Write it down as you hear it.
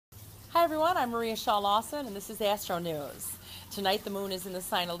Hi everyone, I'm Maria Shaw Lawson and this is Astro News. Tonight the moon is in the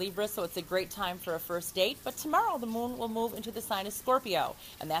sign of Libra, so it's a great time for a first date, but tomorrow the moon will move into the sign of Scorpio,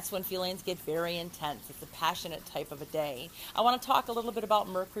 and that's when feelings get very intense. It's a passionate type of a day. I want to talk a little bit about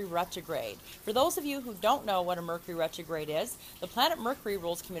Mercury retrograde. For those of you who don't know what a Mercury retrograde is, the planet Mercury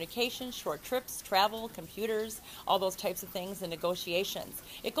rules communication, short trips, travel, computers, all those types of things, and negotiations.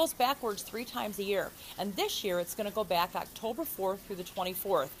 It goes backwards 3 times a year, and this year it's going to go back October 4th through the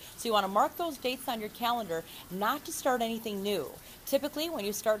 24th. So you want to mark those dates on your calendar not to start anything new. Typically, when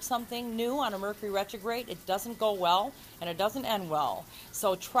you start something new on a Mercury retrograde, it doesn't go well and it doesn't end well.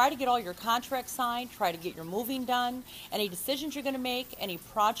 So try to get all your contracts signed, try to get your moving done, any decisions you're going to make, any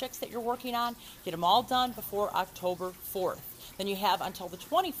projects that you're working on, get them all done before October 4th. Then you have until the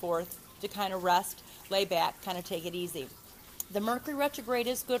 24th to kind of rest, lay back, kind of take it easy. The Mercury retrograde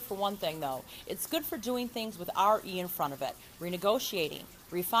is good for one thing, though. It's good for doing things with RE in front of it, renegotiating,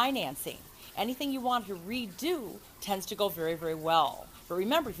 refinancing. Anything you want to redo tends to go very, very well. But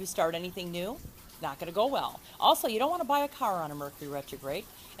remember, if you start anything new, not going to go well. Also, you don't want to buy a car on a Mercury retrograde,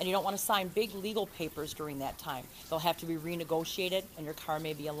 and you don't want to sign big legal papers during that time. They'll have to be renegotiated, and your car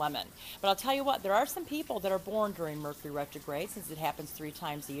may be a lemon. But I'll tell you what, there are some people that are born during Mercury retrograde, since it happens 3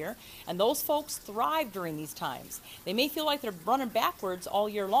 times a year, and those folks thrive during these times. They may feel like they're running backwards all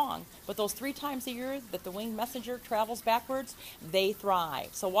year long, but those 3 times a year that the winged messenger travels backwards, they thrive.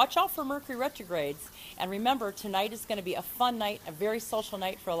 So watch out for Mercury retrogrades, and remember, tonight is going to be a fun night, a very social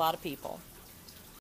night for a lot of people.